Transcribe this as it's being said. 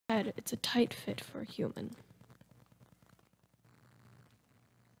It's a tight fit for a human.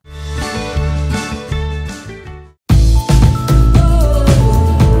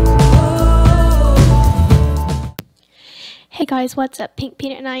 Hey guys, what's up? Pink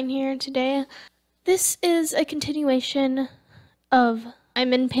Peanut 9 here today. This is a continuation of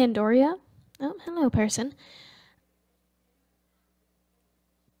I'm in Pandoria. Oh, hello person.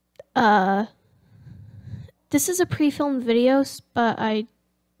 This is a pre-filmed video, but I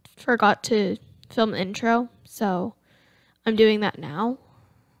forgot to film the intro, so I'm doing that now.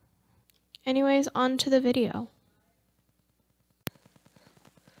 Anyways, on to the video.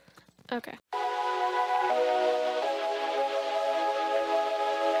 Okay.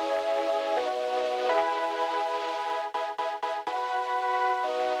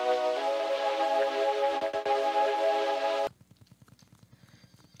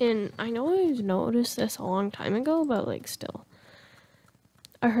 And I know I noticed this a long time ago, but like still.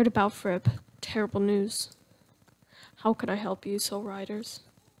 I heard about Frip. Terrible news. How can I help you, Soul Riders?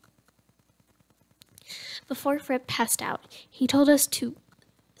 Before Frip passed out, he told us to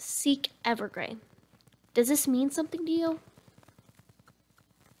seek Evergrey. Does this mean something to you?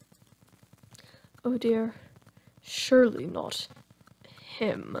 Oh dear. Surely not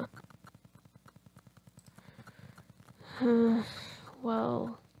him.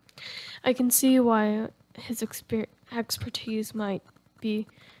 Well, I can see why his expertise might be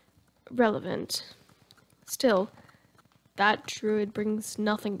relevant. Still, that druid brings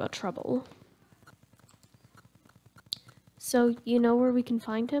nothing but trouble. So, you know where we can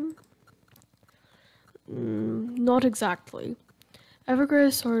find him? Not exactly. Evergrey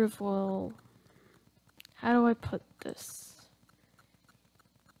is sort of, well, how do I put this?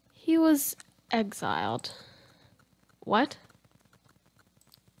 He was exiled. What?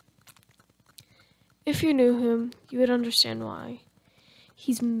 If you knew him, you would understand why.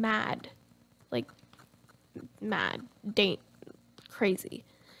 He's mad. Like, mad. Crazy.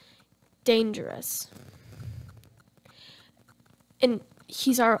 Dangerous. And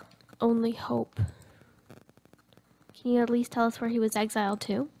he's our only hope. Can you at least tell us where he was exiled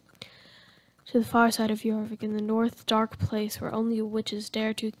to? To the far side of Jorvik, in the north dark place where only witches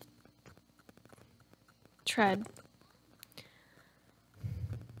dare to tread.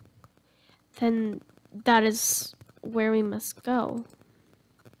 Then that is where we must go.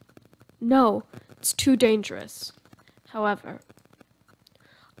 No, it's too dangerous. However,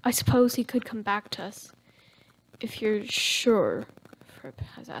 I suppose he could come back to us if you're sure Frip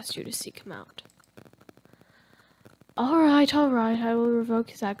has asked you to seek him out. Alright, I will revoke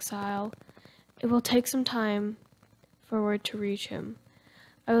his exile. It will take some time for word to reach him.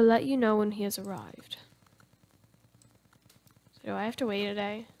 I will let you know when he has arrived. So do I have to wait a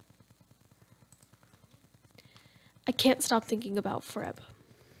day? I can't stop thinking about Frip.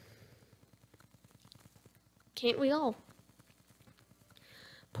 Can't we all?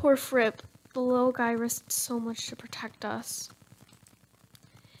 Poor Frip, the little guy risked so much to protect us.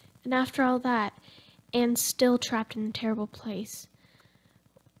 And after all that, Anne's still trapped in a terrible place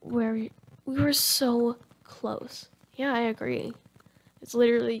where we were so close. Yeah, I agree. It's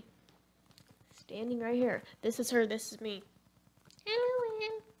literally standing right here. This is her, this is me. Hello,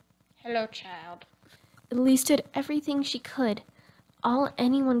 Anne. Hello, child. At least did everything she could. All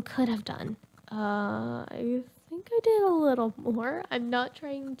anyone could have done. I think I did a little more. I'm not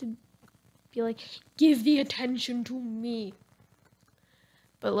trying to be like, give the attention to me.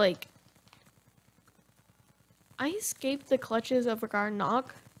 But like, I escaped the clutches of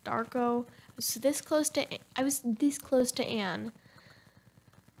Darko. I was this close to Anne.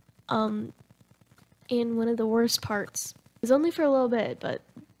 In one of the worst parts. It was only for a little bit, but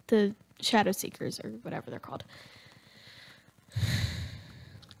the Shadow Seekers, or whatever they're called.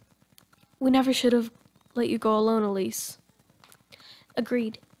 We never should have let you go alone, Elise.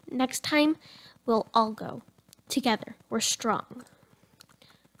 Agreed. Next time, we'll all go. Together. We're strong.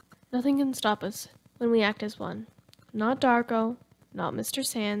 Nothing can stop us when we act as one. Not Darko, not Mr.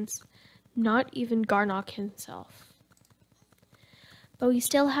 Sands, not even Garnock himself. But we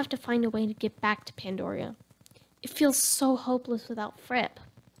still have to find a way to get back to Pandoria. It feels so hopeless without Frip.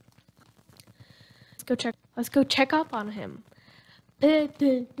 Let's go check up on him. I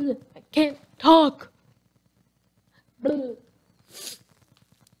can't talk. To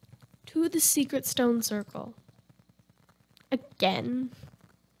the secret stone circle. Again.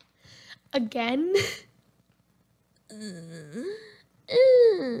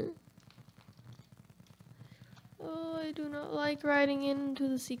 Oh, I do not like riding into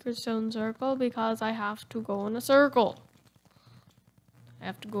the secret stone circle because I have to go in a circle. I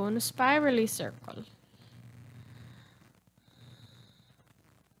have to go in a spirally circle.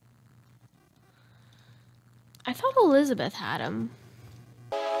 I thought Elizabeth had him.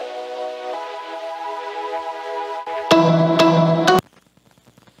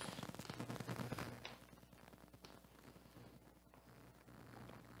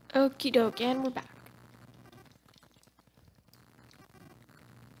 Okie dokie, and we're back.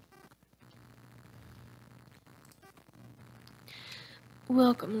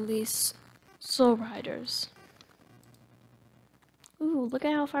 Welcome, these Soul Riders. Ooh, look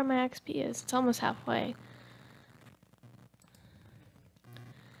at how far my XP is. It's almost halfway.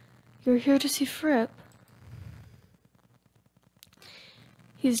 You're here to see Frip.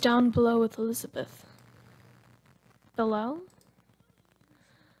 He's down below with Elizabeth. Below?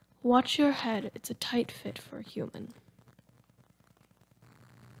 Watch your head. It's a tight fit for a human.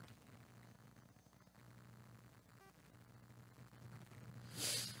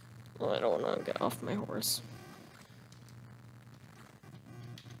 Well, I don't want to get off my horse.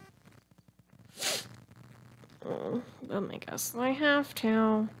 But I guess I have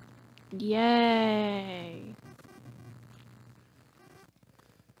to. Yay.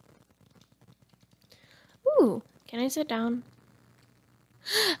 Ooh, can I sit down?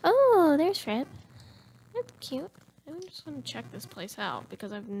 Oh, there's Frip. That's cute. I just want to check this place out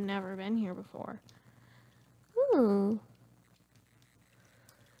because I've never been here before. Ooh.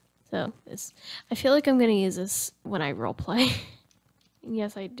 So, I feel like I'm going to use this when I roleplay. And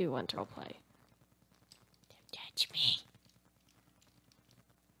yes, I do want to roleplay. Don't judge me.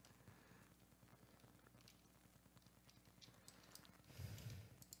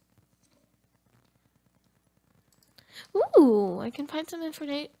 Ooh, I can find some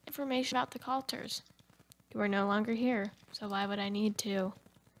information about the Coulters. You are no longer here, so why would I need to?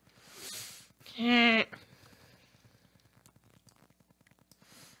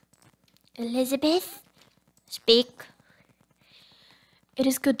 Elizabeth, speak. It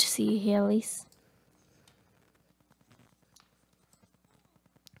is good to see you here, Elise.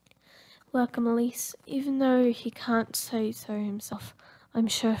 Welcome, Elise. Even though he can't say so himself, I'm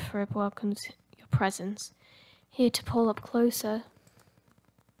sure Frip welcomes your presence. Here to pull up closer.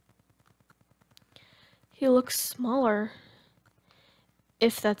 He looks smaller.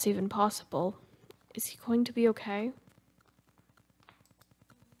 If that's even possible. Is he going to be okay?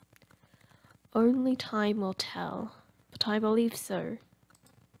 Only time will tell, but I believe so.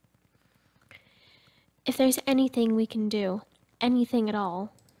 If there's anything we can do, anything at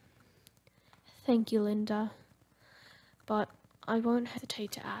all. Thank you, Linda. But I won't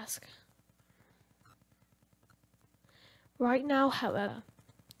hesitate to ask. Right now, however,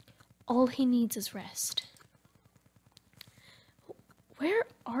 all he needs is rest. Where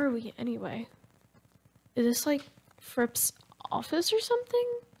are we anyway? Is this like Frip's office or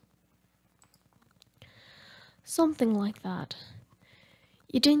something? Something like that.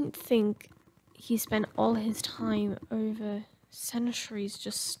 You didn't think he spent all his time over centuries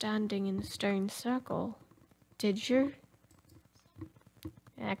just standing in the stone circle, did you?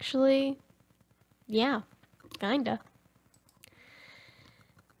 Actually, yeah, kinda.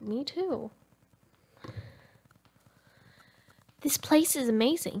 Me too. This place is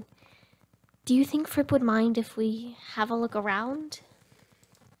amazing. Do you think Frip would mind if we have a look around?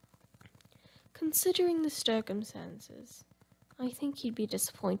 Considering the circumstances, I think he'd be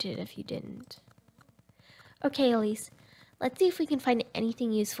disappointed if you didn't. Okay, Elise. Let's see if we can find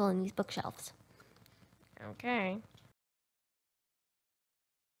anything useful in these bookshelves. Okay.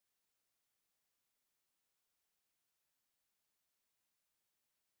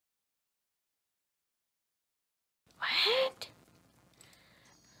 What?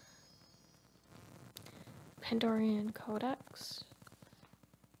 Pandorian Codex?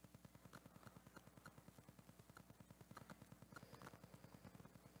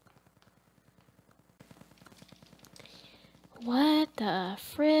 What the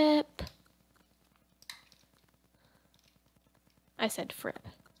Frip? I said Frip.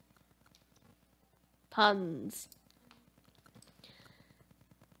 Puns.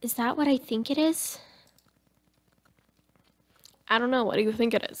 Is that what I think it is? I don't know. What do you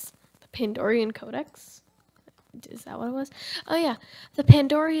think it is? The Pandorian Codex? Is that what it was? Oh yeah, the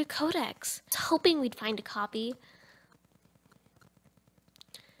Pandoria Codex. I was hoping we'd find a copy.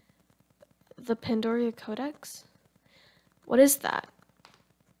 The Pandoria Codex? What is that?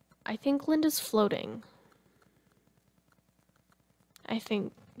 I think Linda's floating. I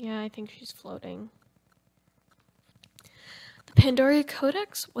think she's floating. The Pandoria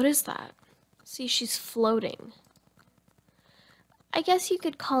Codex? What is that? See, she's floating. I guess you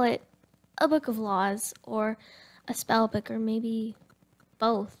could call it a book of laws, or a spell book, or maybe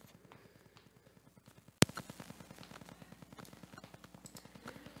both.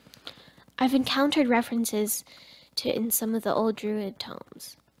 I've encountered references to it in some of the old druid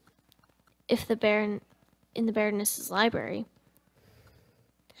tomes. If the Baron in the Baroness's library.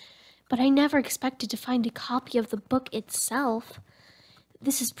 But I never expected to find a copy of the book itself.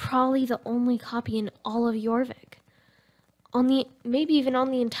 This is probably the only copy in all of Jorvik. Maybe even on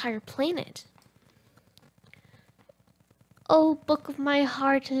the entire planet. Oh, book of my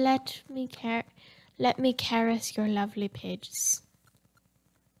heart, let me caress your lovely pages.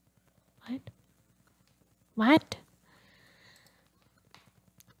 What? What?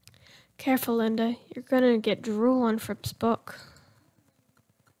 Careful, Linda. You're gonna get drool on Frip's book.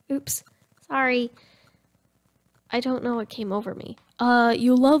 Oops. Sorry. I don't know what came over me.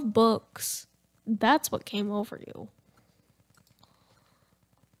 You love books. That's what came over you.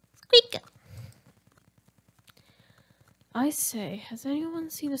 Squeak! I say, has anyone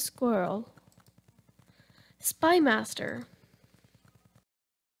seen a squirrel? Spymaster.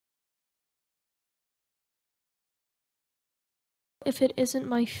 If it isn't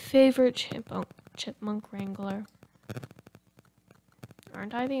my favorite chipmunk wrangler.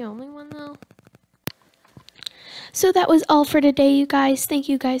 Aren't I the only one, though? So that was all for today, you guys. Thank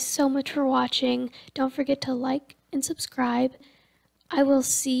you guys so much for watching. Don't forget to like and subscribe. I will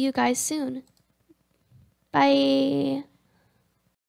see you guys soon. Bye.